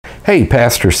Hey,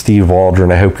 Pastor Steve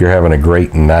Waldron, I hope you're having a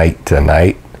great night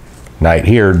tonight. Night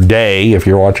here, day, if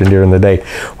you're watching during the day.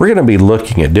 We're going to be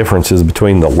looking at differences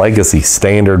between the Legacy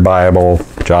Standard Bible,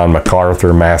 John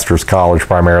MacArthur, Master's College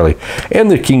primarily,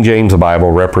 and the King James Bible,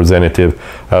 representative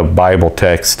of Bible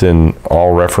text in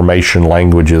all Reformation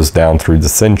languages down through the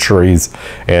centuries,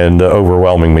 and the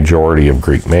overwhelming majority of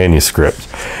Greek manuscripts.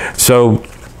 So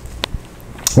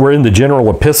we're in the general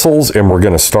epistles, and we're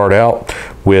going to start out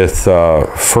with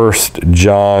 1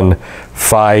 John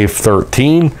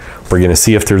 5:13. We're going to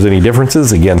see if there's any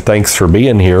differences. Again, thanks for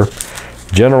being here.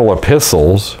 General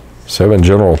epistles, 7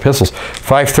 general epistles,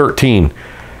 5:13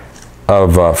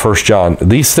 of 1 John.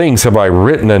 These things have I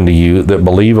written unto you that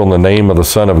believe on the name of the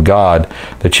Son of God,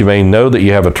 that you may know that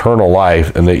you have eternal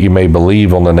life, and that you may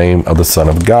believe on the name of the Son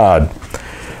of God.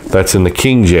 That's in the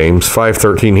King James,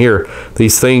 5:13 here.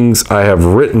 These things I have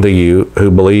written to you who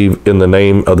believe in the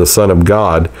name of the Son of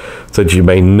God, so that you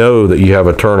may know that you have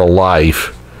eternal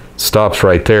life. Stops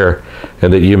right there.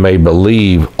 And that you may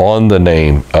believe on the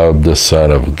name of the Son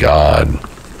of God.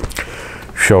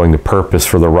 Showing the purpose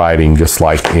for the writing, just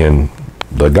like in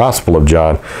the Gospel of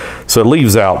John. So it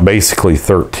leaves out basically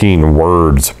 13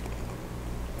 words,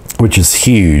 which is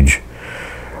huge.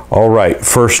 All right,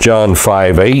 1 John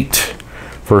 5:8.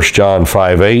 1 John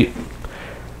 5:8.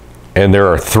 And there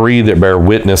are three that bear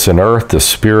witness in earth, the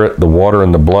Spirit, the water,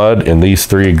 and the blood, and these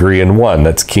three agree in one.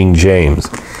 That's King James.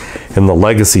 In the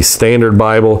Legacy Standard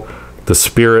Bible, the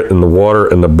Spirit and the water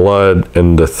and the blood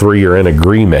and the three are in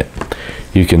agreement.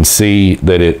 You can see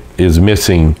that it is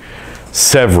missing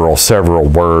several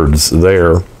words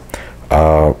there,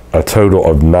 a total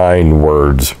of 9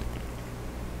 words.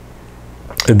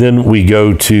 And then we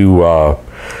go to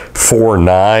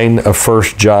 4:9 of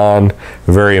 1 John.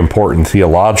 A very important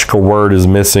theological word is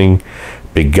missing,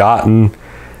 begotten.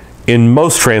 In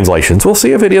most translations, we'll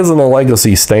see if it is in the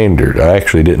Legacy Standard. I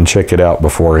actually didn't check it out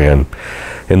beforehand.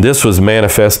 And this was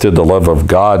manifested, the love of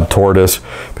God toward us,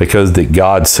 because that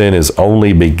God sent his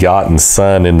only begotten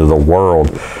Son into the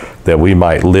world that we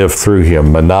might live through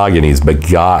him. Monogenes,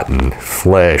 begotten,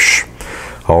 flesh.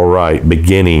 All right,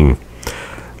 beginning.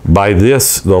 By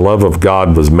this, the love of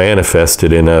God was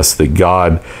manifested in us, that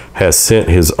God has sent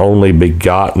his only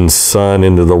begotten Son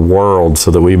into the world so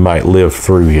that we might live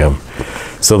through him.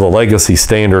 So the Legacy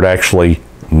Standard actually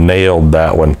nailed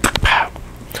that one.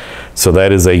 So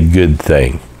that is a good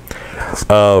thing.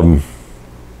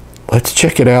 Let's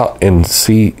check it out and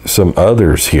see some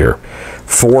others here.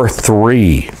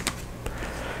 4:3.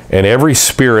 And every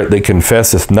spirit that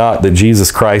confesseth not that Jesus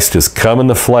Christ is come in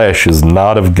the flesh is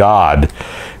not of God.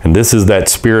 And this is that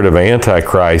spirit of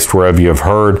Antichrist, whereof you have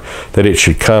heard that it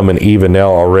should come, and even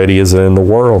now already is in the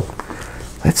world.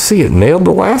 Let's see, it nailed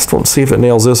the last one. See if it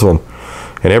nails this one.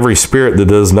 And every spirit that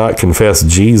does not confess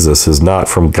Jesus is not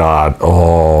from God.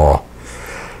 Oh,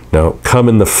 no, come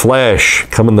in the flesh,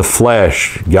 come in the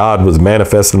flesh. God was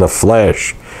manifest in the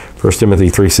flesh. 1 Timothy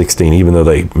 3:16, even though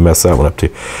they mess that one up too.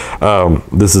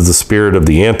 This is the spirit of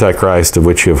the Antichrist, of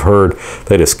which you have heard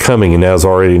that is coming and now is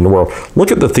already in the world.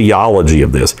 Look at the theology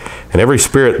of this. And every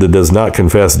spirit that does not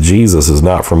confess Jesus is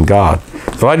not from God.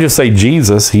 So I just say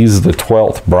Jesus, he's the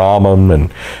 12th Brahman,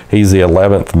 and he's the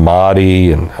 11th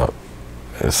Mahdi, and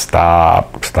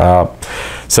stop.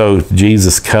 So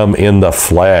Jesus come in the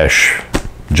flesh.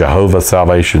 Jehovah's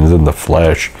salvation is in the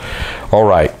flesh. All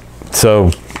right, so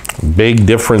big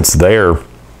difference there.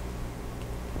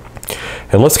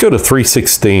 And let's go to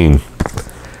 3:16.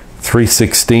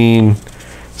 3:16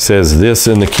 says this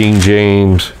in the King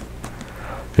James.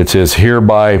 It says,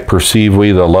 hereby perceive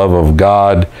we the love of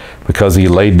God, because he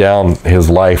laid down his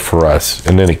life for us.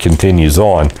 And then it continues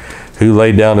on. Who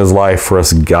laid down his life for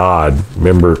us? God.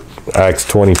 Remember Acts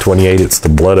 20:28, it's the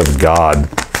blood of God.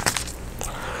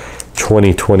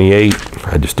 20:28,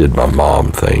 I just did my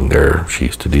mom thing there. She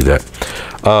used to do that.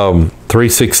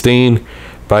 3:16,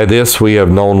 by this we have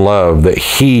known love, that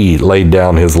he laid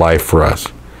down his life for us.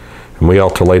 And we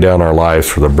ought to lay down our lives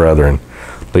for the brethren.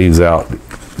 Leaves out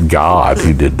God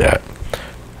who did that.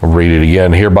 I'll read it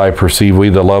again. Hereby perceive we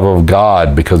the love of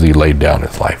God, because he laid down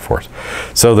his life for us.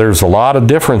 So there's a lot of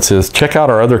differences. Check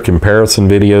out our other comparison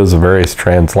videos of various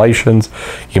translations.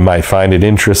 You might find it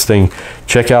interesting.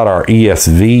 Check out our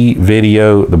ESV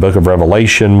video, the book of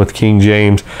Revelation with King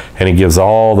James, and it gives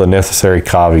all the necessary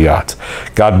caveats.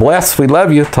 God bless. We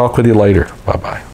love you. Talk with you later. Bye-bye.